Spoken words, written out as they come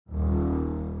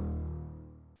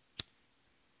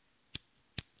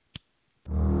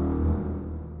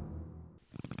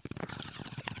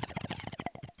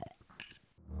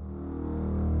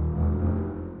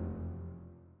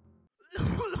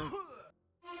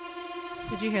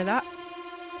Did you hear that?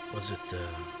 Was it the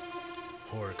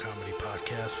horror comedy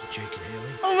podcast with Jake and Haley?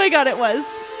 Oh my god, it was.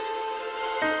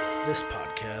 This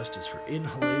podcast is for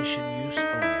inhalation use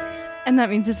only. And that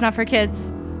means it's not for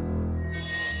kids.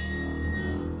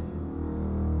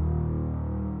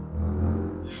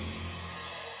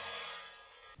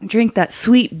 Drink that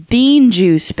sweet bean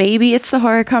juice, baby. It's the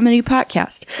Horror Comedy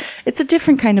Podcast. It's a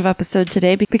different kind of episode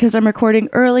today because I'm recording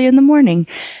early in the morning.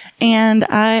 And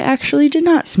I actually did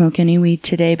not smoke any weed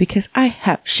today because I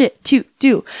have shit to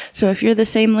do. So if you're the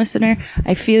same listener,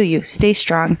 I feel you. Stay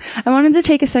strong. I wanted to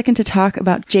take a second to talk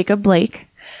about Jacob Blake.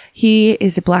 He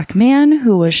is a black man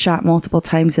who was shot multiple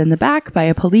times in the back by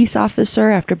a police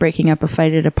officer after breaking up a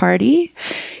fight at a party.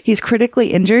 He's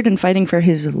critically injured and fighting for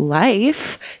his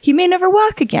life. He may never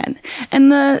walk again.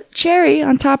 And the cherry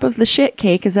on top of the shit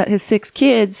cake is that his 6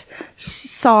 kids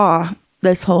saw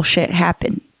this whole shit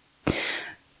happen.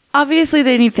 Obviously,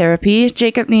 they need therapy.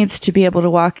 Jacob needs to be able to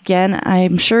walk again.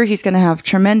 I'm sure he's going to have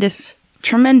tremendous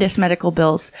medical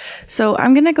bills. So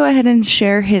I'm going to go ahead and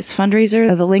share his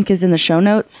fundraiser. The link is in the show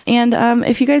notes. And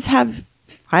if you guys have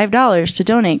 $5 to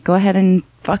donate, go ahead and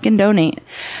fucking donate.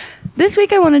 This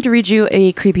week I wanted to read you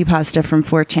a creepypasta from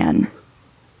 4chan.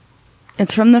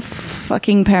 It's from the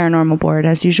fucking paranormal board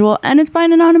as usual, and it's by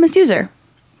an anonymous user.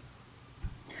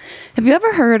 Have you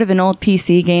ever heard of an old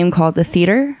PC game called The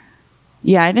Theater?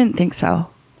 Yeah, I didn't think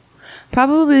so.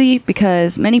 Probably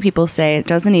because many people say it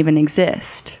doesn't even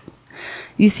exist.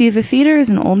 You see, The Theater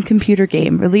is an old computer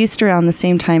game released around the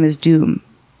same time as Doom.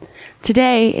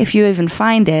 Today, if you even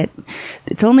find it,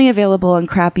 it's only available on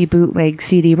crappy bootleg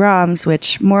CD-ROMs,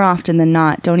 which, more often than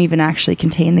not, don't even actually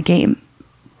contain the game.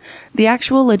 The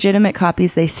actual legitimate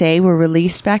copies they say were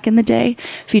released back in the day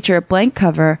feature a blank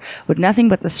cover with nothing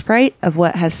but the sprite of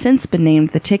what has since been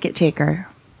named the Ticket Taker.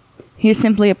 He is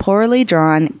simply a poorly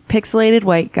drawn, pixelated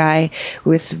white guy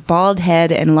with bald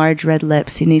head and large red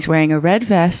lips, and he's wearing a red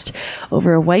vest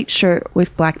over a white shirt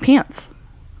with black pants.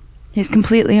 He's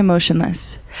completely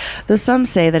emotionless, though some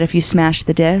say that if you smash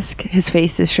the disc, his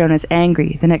face is shown as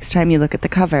angry the next time you look at the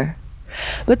cover.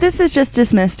 But this is just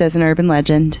dismissed as an urban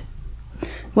legend.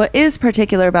 What is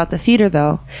particular about The Theater,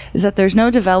 though, is that there's no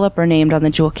developer named on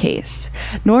the jewel case,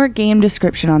 nor a game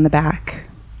description on the back.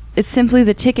 It's simply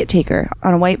the Ticket Taker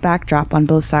on a white backdrop on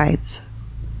both sides.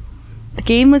 The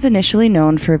game was initially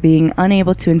known for being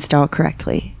unable to install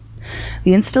correctly.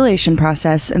 The installation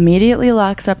process immediately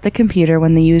locks up the computer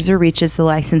when the user reaches the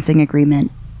licensing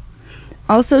agreement.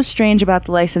 Also strange about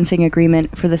the licensing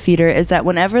agreement for The Theater is that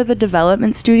whenever the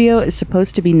development studio is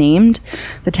supposed to be named,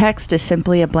 the text is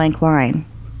simply a blank line.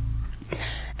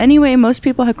 Anyway, most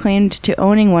people have claimed to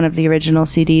owning one of the original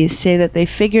CDs say that they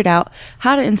figured out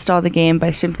how to install the game by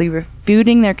simply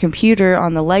rebooting their computer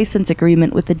on the license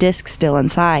agreement with the disc still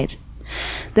inside.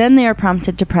 Then they are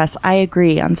prompted to press I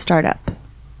agree on startup.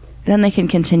 Then they can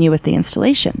continue with the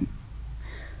installation.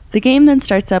 The game then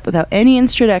starts up without any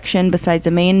introduction besides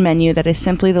a main menu that is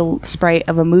simply the sprite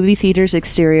of a movie theater's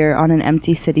exterior on an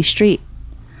empty city street.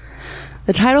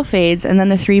 The title fades and then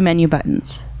the 3 menu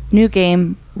buttons. New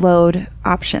game, load,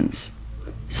 options.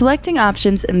 Selecting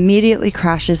options immediately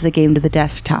crashes the game to the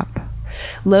desktop.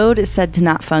 Load is said to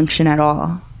not function at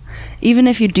all. Even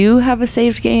if you do have a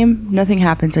saved game, nothing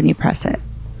happens when you press it.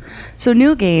 So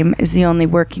new game is the only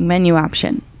working menu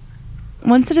option.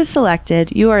 Once it is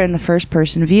selected, you are in the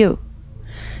first-person view.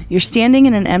 You're standing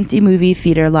in an empty movie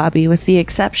theater lobby with the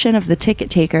exception of the ticket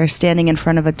taker standing in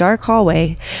front of a dark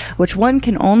hallway, which one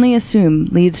can only assume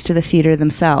leads to the theater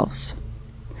themselves.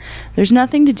 There's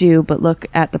nothing to do but look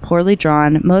at the poorly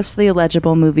drawn, mostly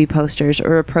illegible movie posters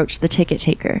or approach the ticket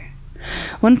taker.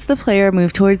 Once the player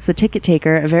moves towards the ticket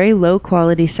taker, a very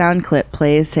low-quality sound clip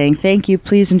plays saying, "Thank you,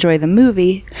 please enjoy the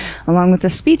movie," along with a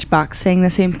speech box saying the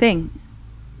same thing.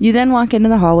 You then walk into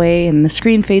the hallway and the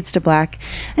screen fades to black,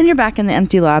 and you're back in the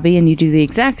empty lobby and you do the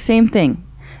exact same thing,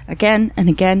 again and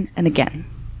again and again.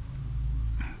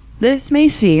 This may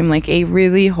seem like a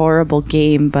really horrible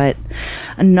game, but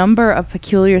a number of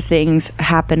peculiar things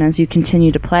happen as you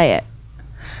continue to play it.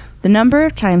 The number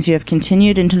of times you have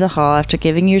continued into the hall after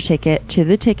giving your ticket to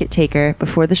the ticket taker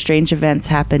before the strange events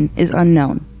happen is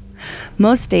unknown.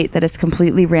 Most state that it's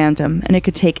completely random, and it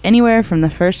could take anywhere from the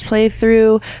first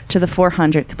playthrough to the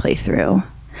 400th playthrough.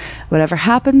 Whatever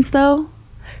happens, though,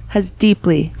 has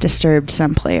deeply disturbed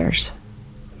some players.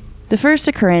 The first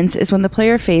occurrence is when the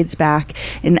player fades back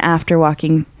in after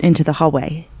walking into the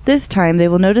hallway. This time, they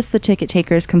will notice the ticket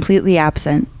taker is completely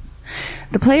absent.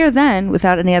 The player then,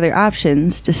 without any other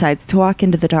options, decides to walk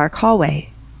into the dark hallway.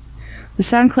 The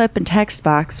sound clip and text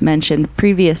box mentioned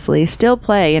previously still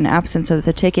play in absence of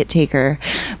the ticket taker,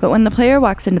 but when the player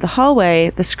walks into the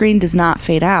hallway, the screen does not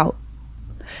fade out.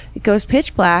 It goes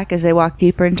pitch black as they walk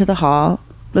deeper into the hall,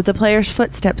 but the player's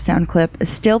footstep sound clip is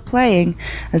still playing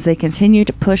as they continue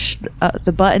to push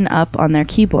the button up on their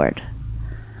keyboard.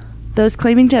 Those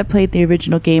claiming to have played the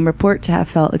original game report to have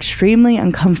felt extremely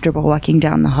uncomfortable walking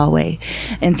down the hallway,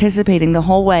 anticipating the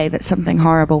whole way that something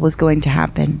horrible was going to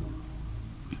happen.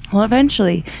 Well,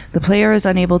 eventually, the player is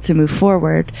unable to move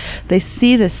forward. They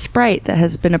see this sprite that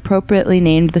has been appropriately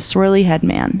named the Swirly Head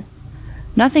Man.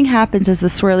 Nothing happens as the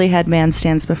Swirly Head Man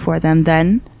stands before them.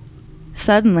 Then,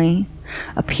 suddenly,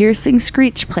 a piercing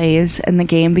screech plays and the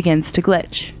game begins to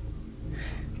glitch.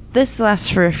 This lasts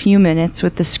for a few minutes,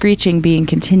 with the screeching being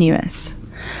continuous.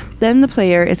 Then the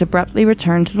player is abruptly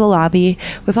returned to the lobby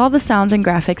with all the sounds and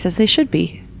graphics as they should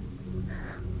be.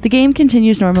 The game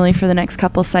continues normally for the next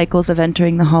couple cycles of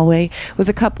entering the hallway, with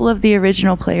a couple of the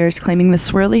original players claiming the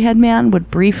Swirly Head Man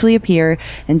would briefly appear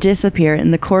and disappear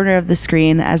in the corner of the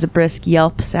screen as a brisk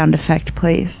yelp sound effect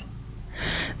plays.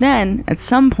 Then, at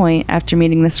some point after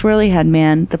meeting the Swirly Head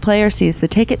Man, the player sees the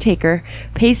ticket taker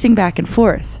pacing back and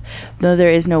forth, though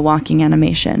there is no walking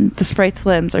animation. The sprite's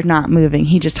limbs are not moving,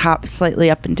 he just hops slightly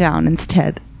up and down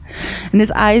instead. And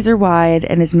his eyes are wide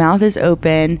and his mouth is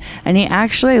open, and he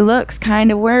actually looks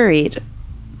kind of worried.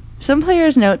 Some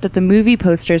players note that the movie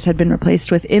posters had been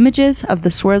replaced with images of the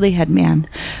Swirly Head Man,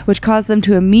 which caused them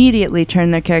to immediately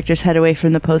turn their character's head away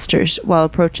from the posters while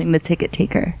approaching the ticket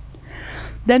taker.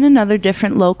 Then another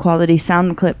different low-quality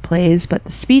sound clip plays, but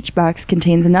the speech box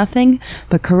contains nothing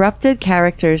but corrupted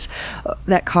characters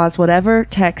that cause whatever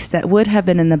text that would have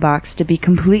been in the box to be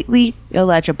completely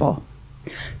illegible.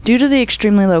 Due to the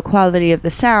extremely low quality of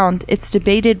the sound, it's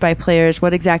debated by players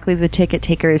what exactly the ticket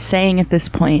taker is saying at this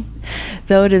point,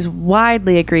 though it is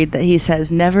widely agreed that he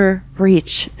says never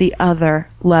reach the other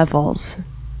levels.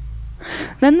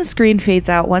 Then the screen fades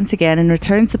out once again and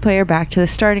returns the player back to the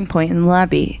starting point in the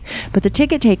lobby, but the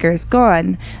ticket taker is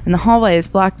gone and the hallway is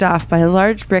blocked off by a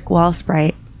large brick wall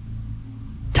sprite.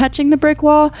 Touching the brick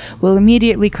wall will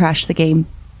immediately crash the game.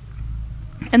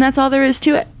 And that's all there is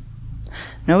to it.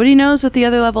 Nobody knows what the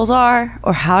other levels are,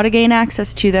 or how to gain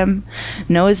access to them,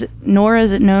 nor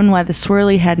is it known why the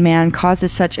Swirly Head Man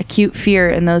causes such acute fear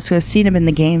in those who have seen him in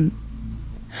the game.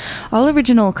 All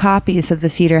original copies of the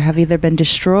theater have either been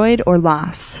destroyed or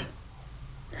lost.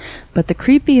 But the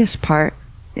creepiest part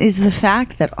is the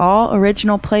fact that all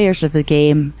original players of the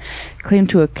game claim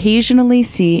to occasionally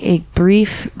see a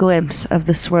brief glimpse of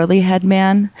the Swirly Head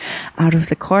Man out of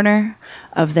the corner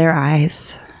of their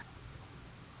eyes.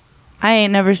 I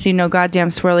ain't never seen no goddamn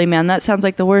Swirly Man. That sounds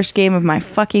like the worst game of my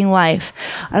fucking life.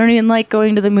 I don't even like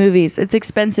going to the movies. It's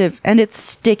expensive and it's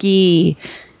sticky.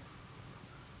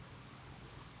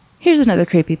 Here's another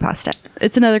creepypasta.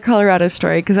 It's another Colorado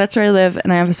story because that's where I live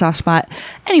and I have a soft spot.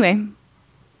 Anyway,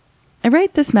 I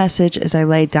write this message as I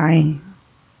lay dying.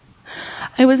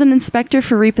 I was an inspector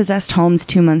for repossessed homes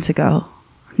 2 months ago.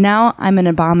 Now I'm an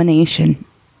abomination.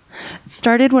 It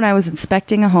started when I was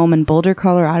inspecting a home in Boulder,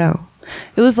 Colorado.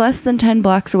 It was less than 10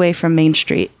 blocks away from Main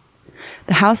Street.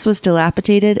 The house was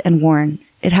dilapidated and worn.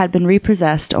 It had been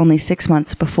repossessed only 6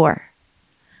 months before.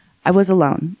 I was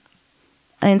alone.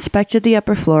 I inspected the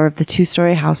upper floor of the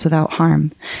 2-story house without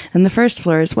harm, and the first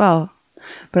floor as well,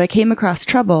 but I came across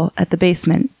trouble at the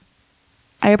basement.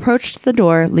 I approached the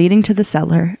door leading to the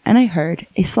cellar, and I heard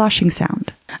a sloshing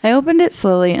sound. I opened it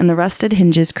slowly, and the rusted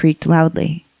hinges creaked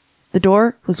loudly. The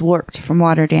door was warped from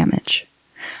water damage.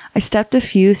 I stepped a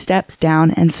few steps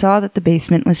down and saw that the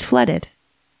basement was flooded.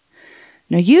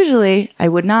 Now, usually, I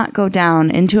would not go down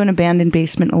into an abandoned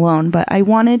basement alone, but I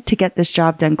wanted to get this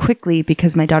job done quickly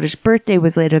because my daughter's birthday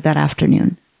was later that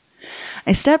afternoon.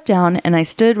 I stepped down and I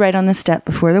stood right on the step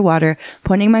before the water,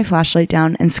 pointing my flashlight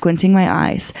down and squinting my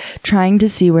eyes, trying to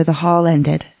see where the hall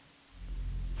ended.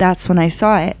 That's when I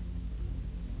saw it.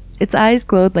 Its eyes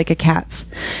glowed like a cat's.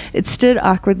 It stood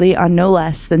awkwardly on no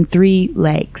less than 3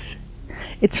 legs.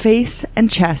 Its face and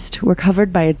chest were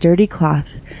covered by a dirty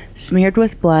cloth, smeared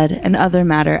with blood and other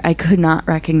matter I could not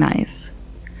recognize.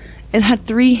 It had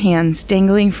 3 hands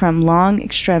dangling from long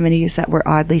extremities that were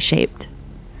oddly shaped.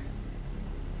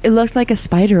 It looked like a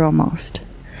spider almost,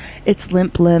 its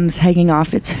limp limbs hanging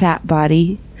off its fat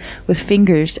body, with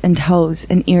fingers and toes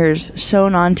and ears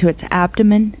sewn onto its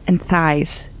abdomen and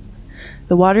thighs.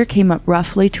 The water came up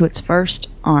roughly to its first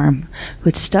arm,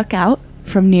 which stuck out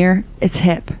from near its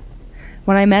hip.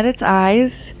 When I met its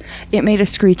eyes, it made a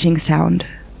screeching sound,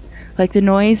 like the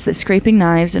noise that scraping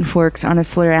knives and forks on a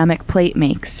ceramic plate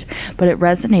makes, but it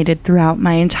resonated throughout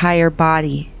my entire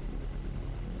body.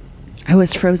 I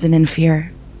was frozen in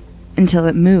fear, until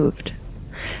it moved.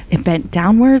 It bent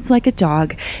downwards like a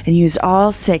dog and used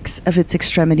all 6 of its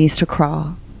extremities to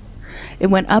crawl. It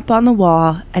went up on the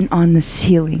wall and on the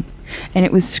ceiling, and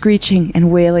it was screeching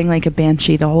and wailing like a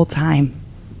banshee the whole time.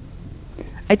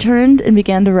 I turned and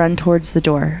began to run towards the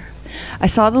door. I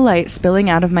saw the light spilling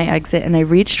out of my exit, and I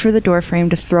reached for the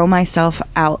doorframe to throw myself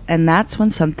out, and that's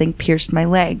when something pierced my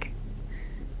leg.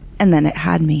 And then it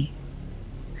had me.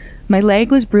 My leg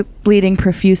was bleeding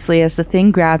profusely as the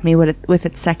thing grabbed me with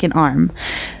its second arm,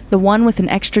 the one with an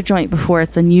extra joint before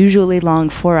its unusually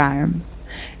long forearm.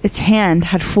 Its hand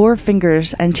had 4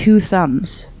 fingers and 2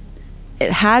 thumbs.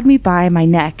 It had me by my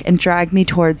neck and dragged me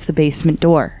towards the basement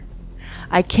door.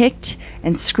 I kicked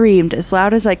and screamed as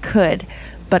loud as I could,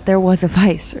 but there was a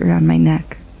vice around my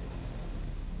neck.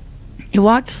 It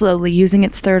walked slowly, using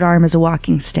its third arm as a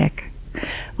walking stick.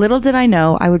 Little did I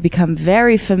know I would become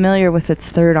very familiar with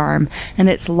its third arm and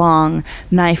its long,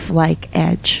 knife-like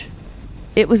edge.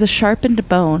 It was a sharpened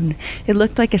bone. It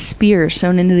looked like a spear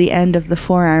sewn into the end of the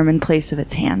forearm in place of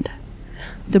its hand.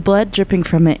 The blood dripping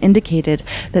from it indicated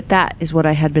that that is what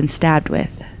I had been stabbed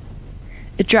with.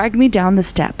 It dragged me down the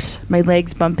steps, my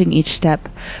legs bumping each step.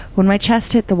 When my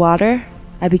chest hit the water,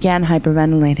 I began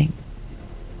hyperventilating.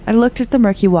 I looked at the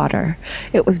murky water.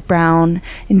 It was brown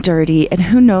and dirty, and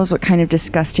who knows what kind of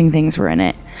disgusting things were in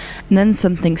it. And then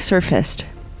something surfaced.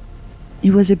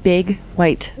 It was a big,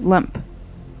 white lump.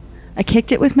 I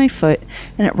kicked it with my foot,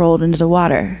 and it rolled into the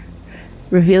water,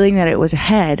 revealing that it was a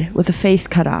head with a face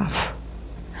cut off.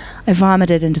 I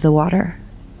vomited into the water.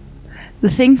 The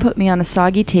thing put me on a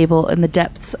soggy table in the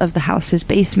depths of the house's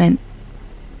basement.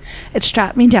 It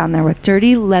strapped me down there with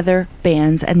dirty leather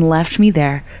bands and left me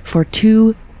there for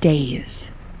 2 days.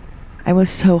 I was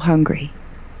so hungry.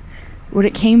 When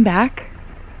it came back,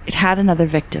 it had another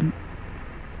victim.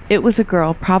 It was a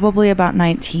girl, probably about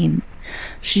 19.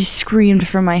 She screamed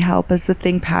for my help as the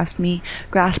thing passed me,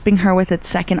 grasping her with its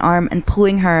second arm and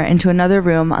pulling her into another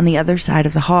room on the other side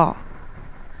of the hall.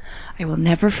 I will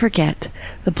never forget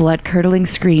the blood-curdling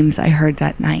screams I heard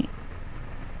that night.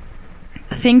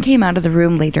 The thing came out of the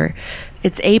room later,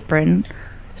 its apron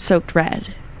soaked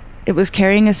red. It was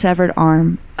carrying a severed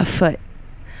arm, a foot,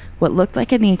 what looked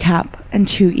like a kneecap, and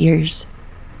 2 ears.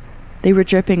 They were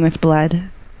dripping with blood.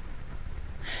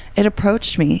 It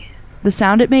approached me. The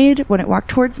sound it made when it walked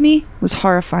towards me was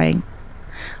horrifying,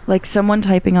 like someone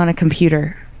typing on a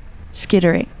computer,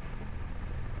 skittering.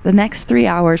 The next 3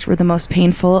 hours were the most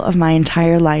painful of my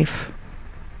entire life.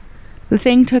 The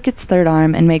thing took its third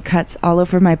arm and made cuts all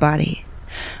over my body.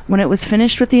 When it was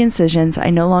finished with the incisions, I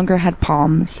no longer had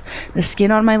palms. The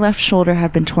skin on my left shoulder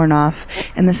had been torn off,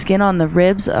 and the skin on the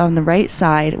ribs on the right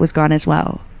side was gone as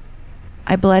well.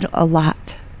 I bled a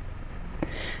lot.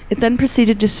 It then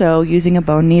proceeded to sew using a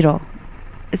bone needle.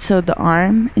 It sewed the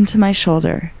arm into my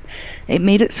shoulder. It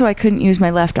made it so I couldn't use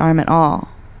my left arm at all.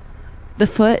 The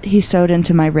foot he sewed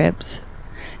into my ribs.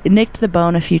 It nicked the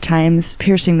bone a few times,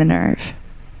 piercing the nerve.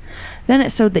 Then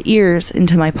it sewed the ears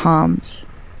into my palms.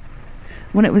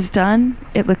 When it was done,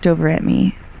 it looked over at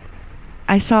me.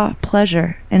 I saw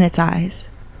pleasure in its eyes.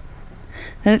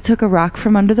 Then it took a rock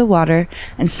from under the water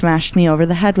and smashed me over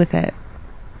the head with it.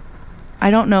 I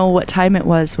don't know what time it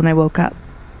was when I woke up.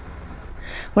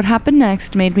 What happened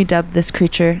next made me dub this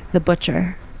creature the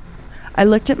Butcher. I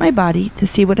looked at my body to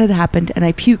see what had happened, and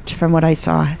I puked from what I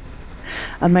saw.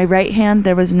 On my right hand,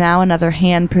 there was now another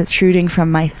hand protruding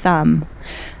from my thumb,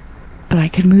 but I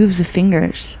could move the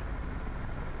fingers.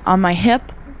 On my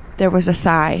hip, there was a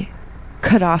thigh,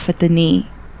 cut off at the knee.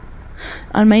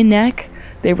 On my neck,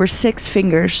 there were 6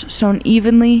 fingers sewn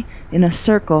evenly in a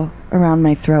circle around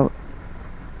my throat.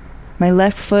 My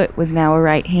left foot was now a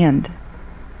right hand.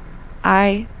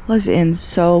 I was in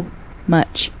so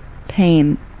much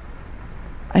pain.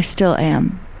 I still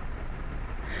am.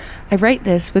 I write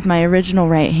this with my original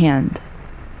right hand.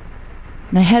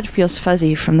 My head feels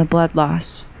fuzzy from the blood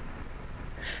loss,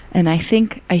 and I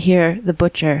think I hear the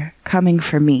Butcher coming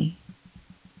for me.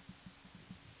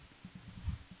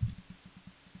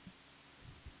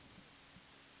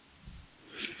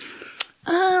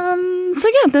 So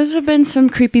yeah, those have been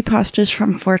some creepypastas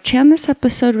from 4chan. This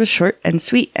episode was short and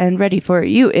sweet and ready for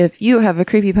you. If you have a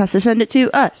creepypasta, send it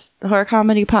to us, the Horror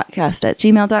Comedy Podcast at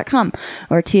gmail.com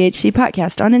or THC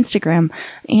Podcast on Instagram.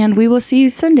 And we will see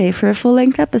you Sunday for a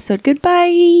full-length episode.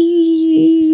 Goodbye!